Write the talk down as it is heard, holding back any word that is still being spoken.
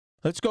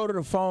Let's go to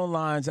the phone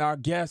lines. Our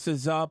guest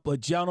is up, a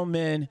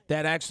gentleman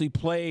that actually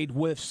played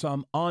with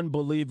some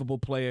unbelievable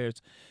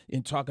players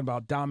in talking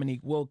about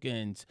Dominique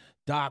Wilkins,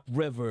 Doc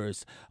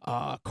Rivers,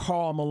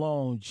 Karl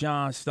Malone,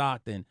 John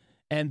Stockton,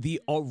 and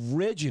the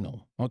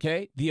original,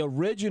 the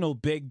original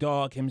big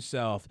dog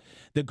himself,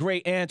 the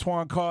great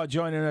Antoine Carr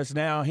joining us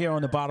now here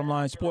on the Bottom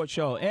Line Sports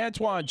Show.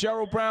 Antoine,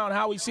 Gerald Brown,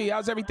 how we see?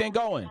 How's everything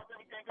going?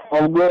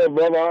 I'm good,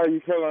 brother. How are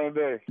you feeling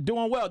today?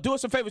 Doing well. Do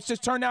us a favor,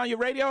 just turn down your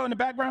radio in the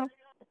background.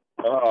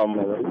 My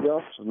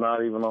radio's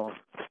not even on.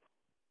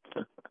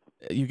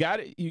 You got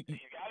it? Can you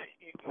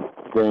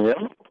hear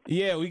me?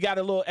 Yeah, we got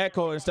a little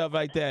echo and stuff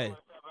like that.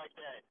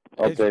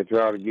 Okay,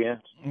 try it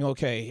again.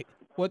 Okay.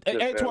 Well,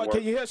 Antoine,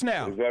 can you hear us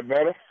now? Is that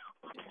better?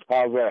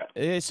 How's that?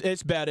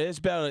 It's better. It's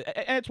better.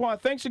 Antoine,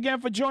 thanks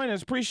again for joining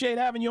us. Appreciate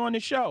having you on the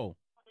show.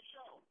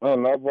 Oh,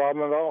 no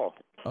problem at all.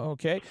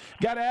 Okay.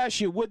 Got to ask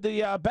you, with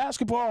the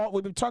basketball,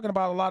 we've been talking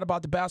about a lot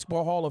about the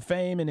Basketball Hall of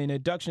Fame and an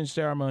induction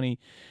ceremony.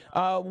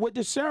 Would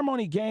the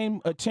ceremony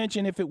gain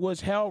attention if it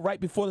was held right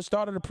before the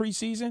start of the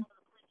preseason?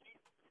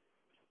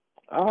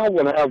 I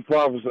wouldn't have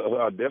probably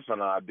a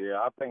different idea.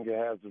 I think it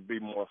has to be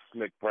more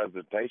slick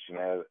presentation.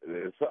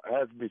 It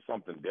has to be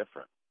something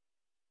different.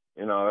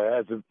 You know,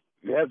 it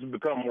has to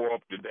become more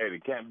up to date.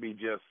 It can't be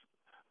just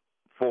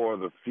for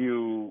the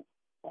few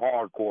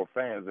hardcore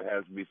fans. It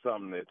has to be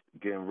something that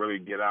can really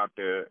get out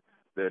there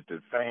that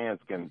the fans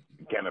can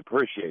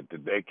appreciate,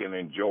 that they can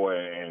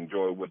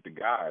enjoy with the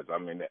guys. I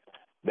mean,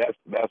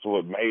 that's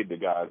what made the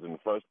guys in the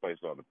first place,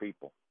 are the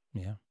people.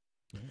 Yeah.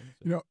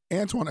 You know,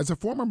 Antoine, as a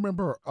former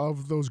member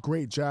of those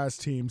great Jazz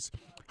teams,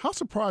 how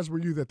surprised were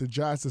you that the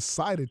Jazz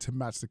decided to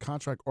match the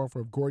contract offer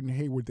of Gordon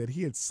Hayward that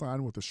he had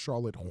signed with the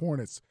Charlotte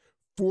Hornets?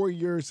 4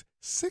 years,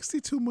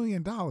 $62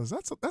 million.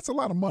 That's a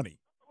lot of money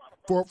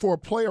for a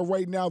player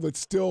right now that's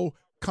still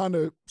kind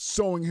of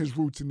sowing his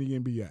roots in the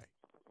NBA.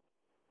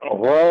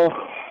 Well,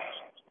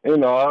 you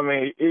know, I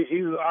mean,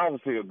 he's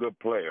obviously a good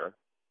player.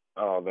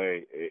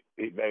 They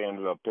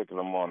ended up picking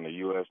him on the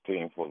U.S.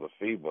 team for the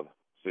FIBA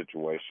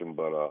situation,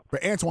 but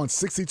Antoine,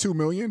 $62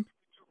 million?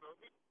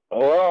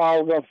 Well,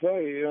 I was gonna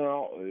say, you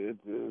know,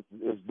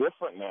 it's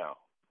different now.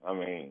 I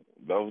mean,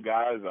 those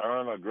guys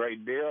earn a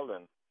great deal,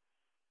 and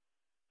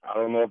I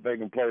don't know if they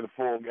can play the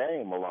full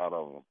game. A lot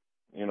of them,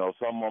 you know,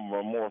 some of them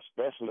are more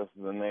specialists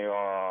than they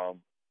are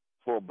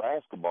full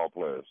basketball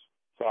players.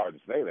 Sorry to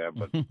say that,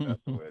 but that's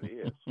the way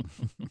it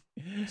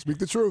is. Speak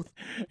the truth.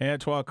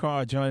 Antoine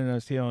Carr joining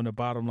us here on the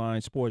Bottom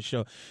Line Sports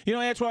Show. You know,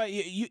 Antoine,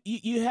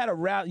 you had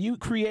you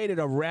created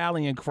a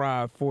rallying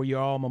cry for your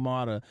alma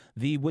mater,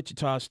 the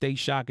Wichita State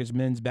Shockers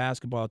men's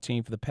basketball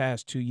team, for the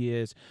past 2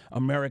 years.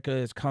 America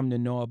has come to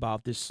know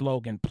about this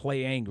slogan,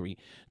 "Play Angry."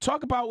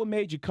 Talk about what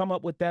made you come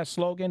up with that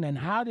slogan, and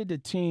how did the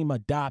team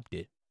adopt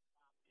it?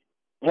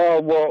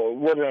 Well,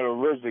 when it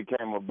originally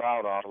came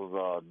about, I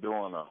was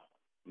doing a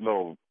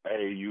little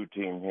AAU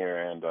team here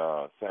in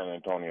San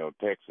Antonio,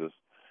 Texas,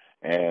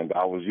 and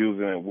I was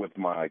using it with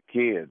my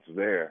kids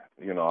there.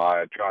 You know,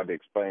 I tried to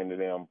explain to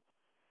them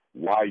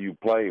why you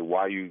play,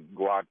 why you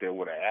go out there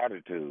with an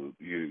attitude.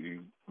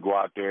 You go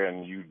out there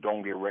and you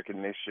don't get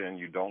recognition,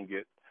 you don't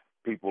get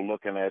people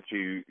looking at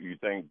you,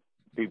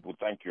 people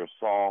think you're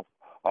soft.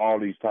 All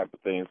these type of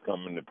things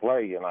come into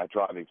play, and I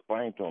try to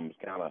explain to them,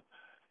 it's kind of,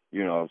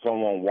 you know, if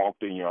someone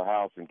walked in your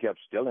house and kept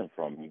stealing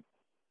from you,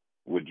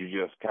 would you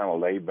just kind of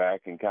lay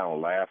back and kind of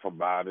laugh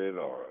about it,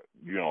 or,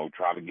 you know,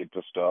 try to get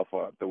the stuff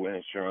through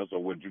insurance,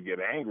 or would you get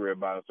angry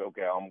about it and say,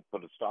 okay, I'm going to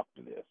put a stop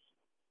to this?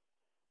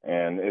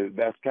 And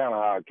that's kind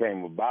of how it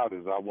came about,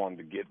 is I wanted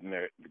to get in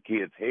the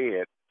kids'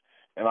 head.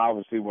 And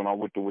obviously when I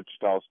went to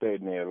Wichita State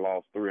and they had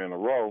lost 3 in a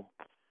row,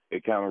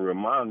 it kind of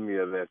reminded me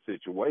of that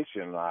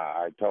situation.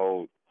 I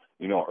told,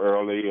 you know,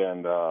 Early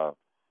and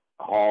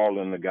Hall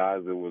and the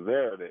guys that were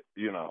there that,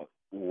 you know,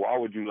 why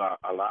would you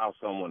allow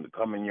someone to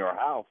come in your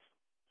house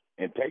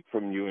and take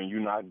from you and you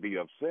not be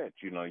upset?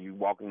 You know, you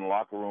walk in the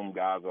locker room,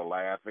 guys are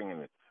laughing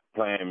and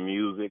playing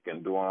music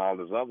and doing all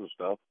this other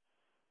stuff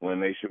when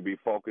they should be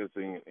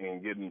focusing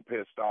and getting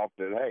pissed off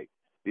that, hey,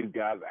 these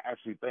guys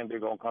actually think they're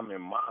going to come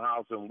in my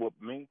house and whoop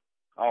me?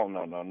 Oh,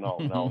 no,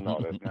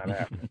 that's not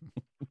happening.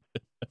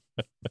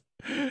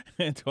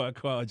 Antoine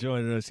Carr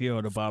joining us here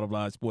on the Bottom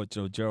Line Sports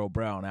Show. Gerald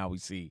Brown, how we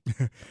see?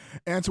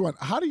 Antoine,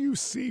 how do you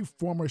see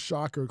former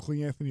Shocker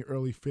Cleanthony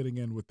Early fitting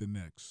in with the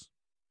Knicks?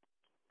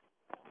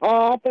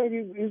 I think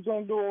he's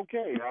going to do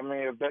okay. I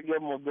mean, if they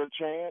give him a good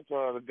chance,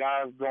 the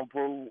guy's going to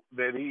prove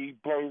that he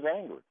plays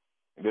angry,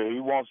 that he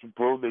wants to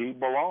prove that he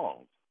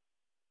belongs.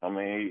 I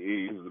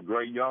mean, he's a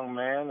great young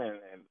man, and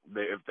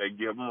if they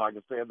give him, like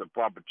I said, the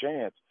proper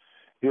chance,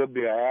 he'll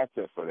be an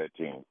asset for that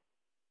team.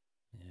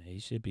 Yeah, he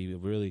should be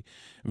really,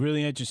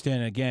 really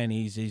interesting. Again,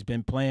 he's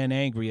been playing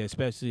angry,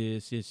 especially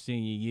his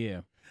senior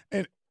year.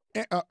 And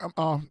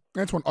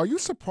Antoine, are you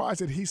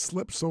surprised that he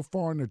slipped so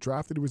far in the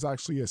draft that he was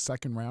actually a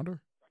second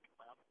rounder?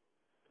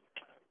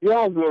 Yeah,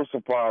 I was a little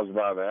surprised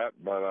by that,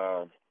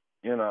 but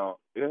you know,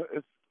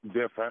 it's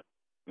different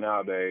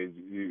nowadays.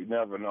 You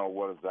never know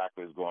what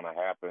exactly is going to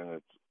happen.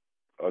 It's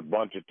a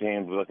bunch of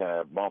teams looking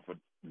at a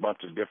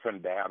bunch of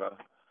different data,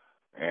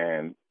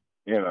 and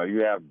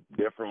you have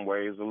different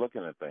ways of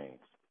looking at things.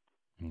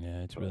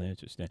 Yeah, it's really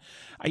interesting.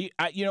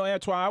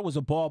 Antoine, I was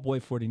a ball boy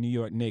for the New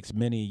York Knicks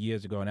many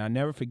years ago, and I'll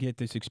never forget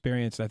this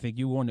experience. I think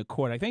you were on the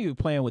court. I think you were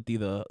playing with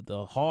either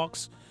the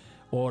Hawks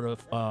or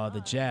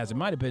the Jazz. It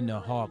might have been the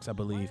Hawks, I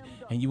believe.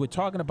 And you were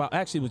talking about,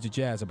 actually it was the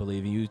Jazz, I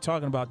believe. And you were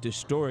talking about this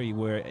story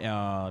where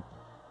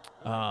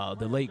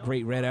the late,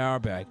 great Red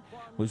Auerbach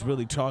was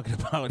really talking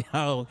about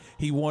how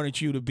he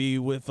wanted you to be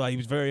with, he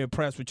was very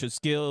impressed with your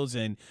skills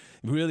and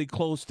really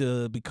close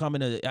to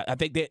becoming I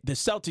think that the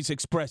Celtics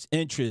expressed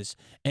interest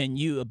in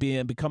you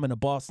becoming a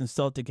Boston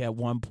Celtic at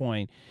one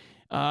point.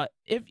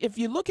 If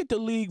you look at the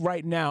league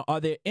right now, are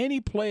there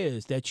any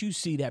players that you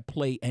see that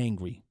play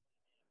angry?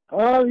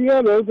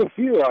 Yeah, there's a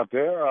few out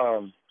there. I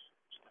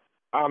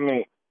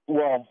mean,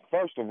 well,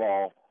 first of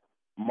all,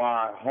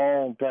 my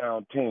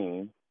hometown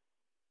team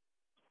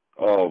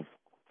of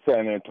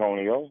San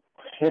Antonio,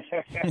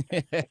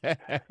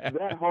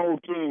 that whole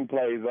team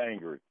plays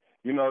angry.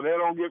 They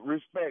don't get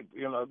respect.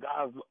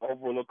 Guys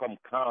overlook them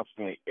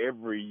constantly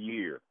every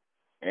year.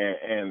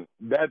 And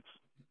that's,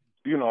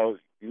 you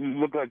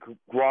look like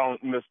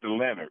Mr.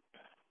 Leonard.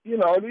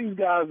 These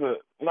guys are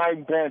not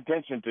even paying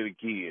attention to the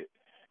kid.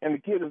 And the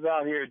kid is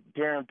out here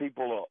tearing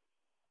people up.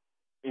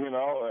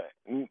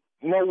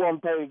 No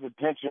one pays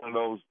attention to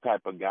those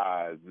type of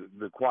guys,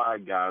 the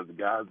quiet guys, the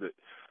guys that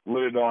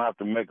really don't have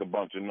to make a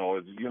bunch of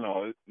noise.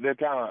 They're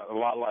kind of a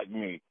lot like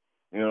me.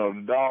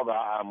 The dog,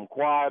 I'm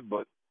quiet,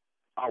 but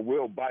I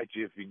will bite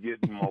you if you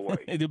get in my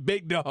way. The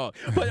big dog.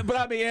 But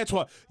I mean,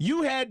 Antoine,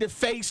 you had to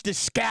face the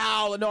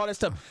scowl and all that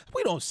stuff.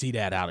 We don't see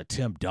that out of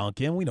Tim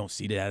Duncan. We don't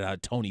see that out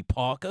of Tony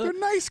Parker. They're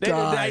nice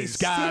guys. They're nice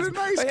guys. They're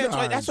nice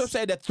guys. That's what I'm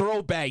saying, that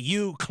throwback.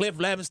 You, Cliff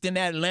Levingston,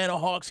 that Atlanta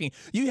Hawks team.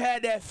 You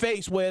had that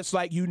face where it's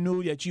like you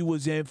knew that you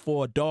was in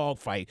for a dog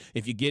fight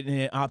if you're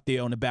getting out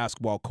there on the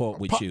basketball court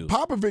with you.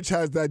 Popovich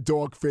has that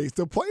dog face.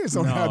 The players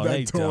don't have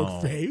that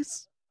dog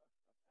face.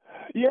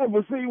 Yeah,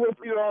 but see, what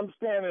you don't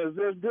understand is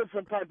there's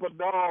different type of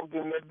dogs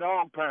in the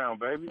dog pound,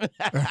 baby.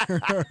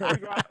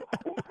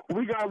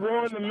 we got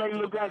one that may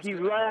look like he's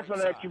laughing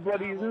at you, but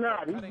he's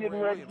not. He's getting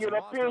ready to get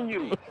up in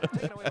you.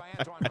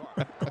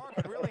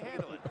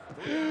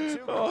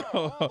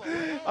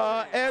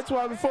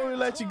 Antoine, before we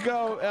let you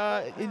go,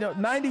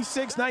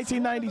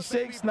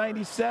 1996,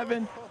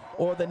 97,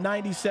 or the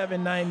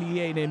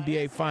 97-98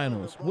 NBA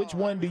Finals, which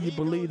one do you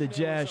believe the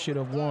Jazz should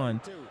have won?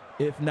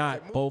 If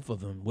not both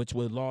of them, which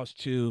were lost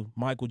to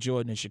Michael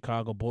Jordan and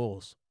Chicago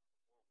Bulls?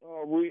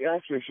 We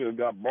actually should have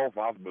got both,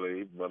 I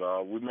believe, but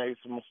we made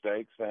some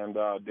mistakes and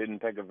didn't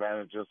take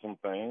advantage of some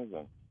things.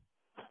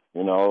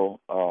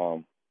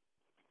 And,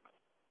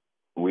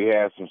 we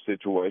had some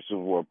situations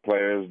where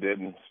players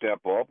didn't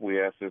step up. We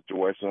had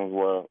situations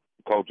where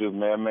coaches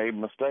may have made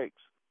mistakes.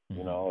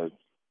 Mm-hmm.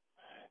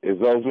 It's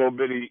those little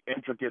bitty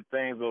intricate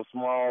things, those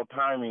small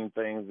timing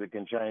things that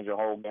can change a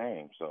whole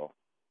game. So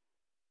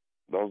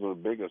those are the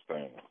biggest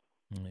things.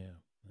 Yeah,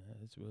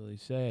 that's really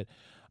sad.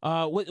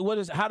 How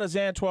does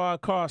Antoine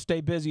Carr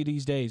stay busy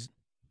these days?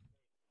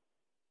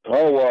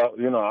 Oh, well,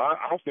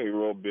 I stay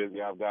real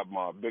busy. I've got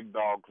my Big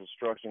Dog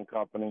construction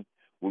company.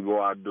 We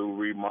go out and do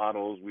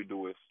remodels. We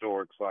do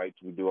historic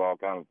sites. We do all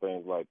kinds of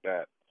things like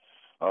that.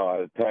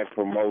 Tech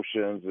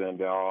promotions,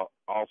 and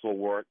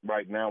also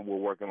right now we're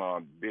working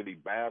on Biddy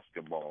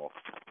basketball.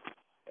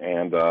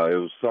 And it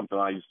was something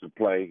I used to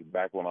play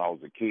back when I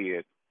was a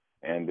kid.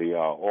 And the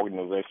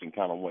organization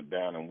kind of went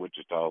down in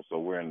Wichita, so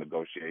we're in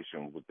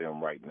negotiation with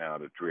them right now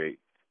to create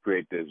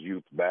this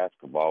youth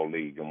basketball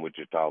league in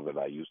Wichita that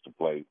I used to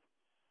play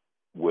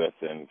with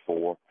and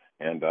for,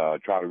 and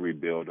try to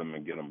rebuild them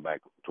and get them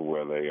back to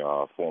where their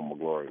former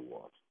glory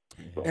was.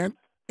 So. And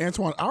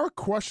Antoine, our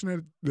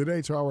question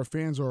today to our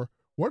fans are,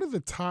 what are the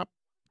top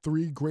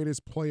 3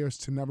 greatest players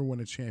to never win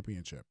a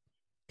championship?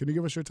 Can you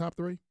give us your top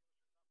 3?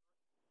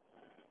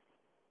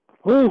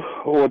 Well,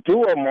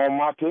 2 of them on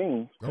my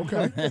team.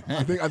 Okay,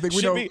 I think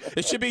we know.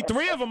 It should be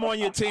 3 of them on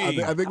your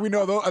team. I think we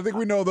know those. I think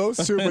we know those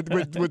 2.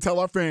 But tell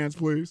our fans,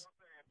 please.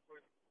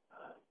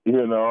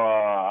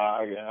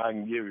 I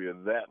can give you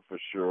that for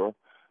sure.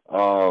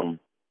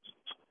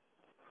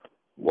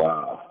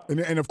 Wow.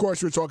 And of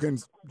course, you're talking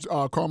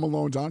Karl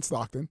Malone, John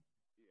Stockton.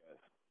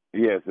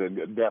 Yes,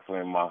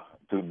 definitely my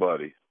 2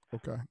 buddies.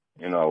 Okay.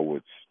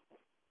 Which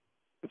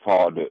it's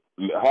hard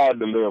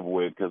to live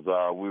with because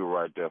we were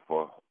right there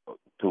for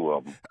 2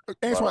 of them.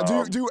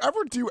 Antoine, do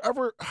you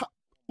ever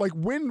like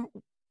when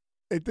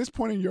at this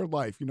point in your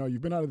life,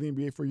 you've been out of the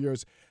NBA for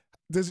years,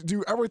 do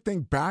you ever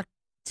think back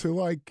to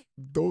like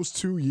those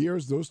 2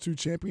 years, those 2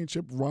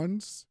 championship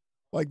runs?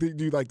 Like,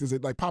 does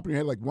it like pop in your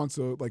head like once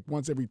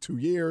every 2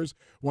 years,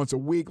 once a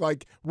week?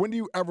 Like, when do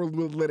you ever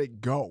let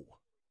it go,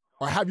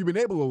 or have you been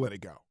able to let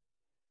it go?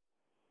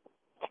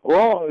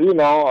 Well,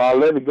 I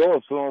let it go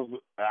as soon as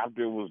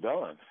after it was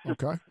done.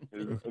 Okay.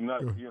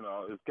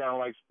 It's kind of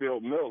like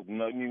spilled milk.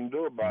 Nothing you can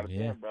do about it,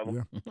 there,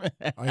 brother.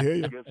 Yeah. I hear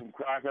you. Get some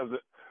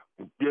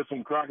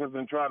crackers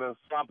and try to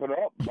stop it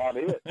up. About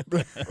it.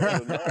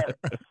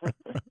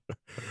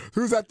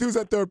 Who's that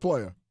 3rd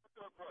player?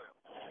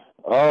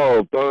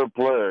 Oh, 3rd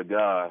player,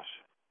 gosh.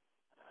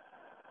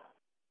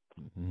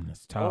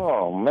 That's tough.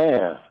 Oh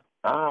man,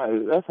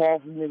 that's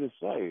hard for me to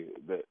say.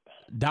 That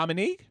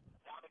Dominique?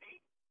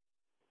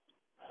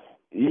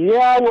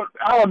 yeah,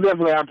 I would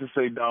definitely have to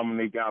say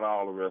Dominique out of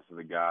all the rest of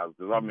the guys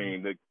because I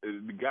mean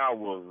the guy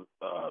was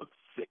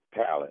sick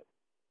talent.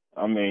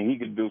 I mean he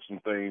could do some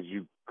things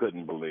you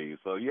couldn't believe.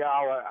 So yeah,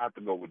 I'll have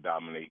to go with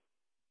Dominique.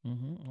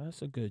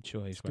 That's a good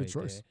choice Good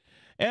choice.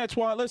 there.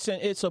 Antoine, listen,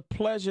 it's a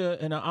pleasure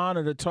and an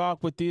honor to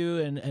talk with you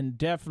and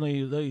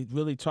definitely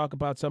really talk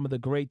about some of the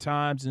great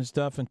times and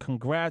stuff, and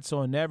congrats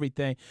on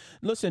everything.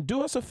 Listen,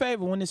 do us a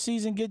favor. When the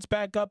season gets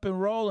back up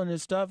and rolling and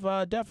stuff,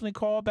 definitely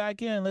call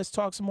back in. Let's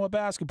talk some more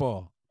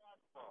basketball.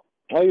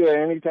 Oh yeah,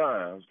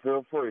 anytime.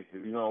 Feel free.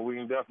 You know, we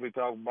can definitely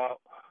talk about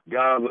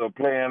guys that are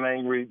playing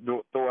angry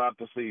throughout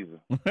the season.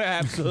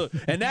 Absolutely,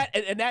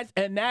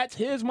 and that's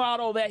his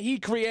motto that he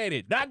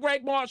created. Not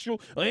Greg Marshall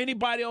or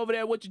anybody over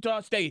there at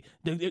Wichita State.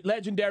 The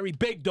legendary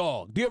Big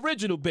Dog, the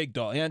original Big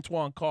Dog,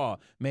 Antoine Carr,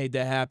 made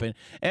that happen.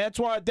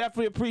 Antoine,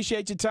 definitely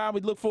appreciate your time.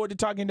 We look forward to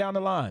talking down the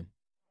line.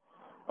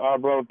 All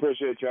right, brother.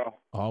 Appreciate y'all.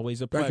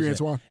 Always a pleasure. Thank you,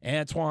 Antoine.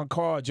 Antoine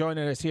Carr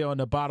joining us here on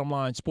the Bottom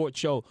Line Sports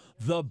Show,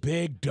 the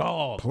Big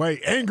Dog.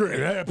 Play angry.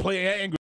 Yeah, play angry.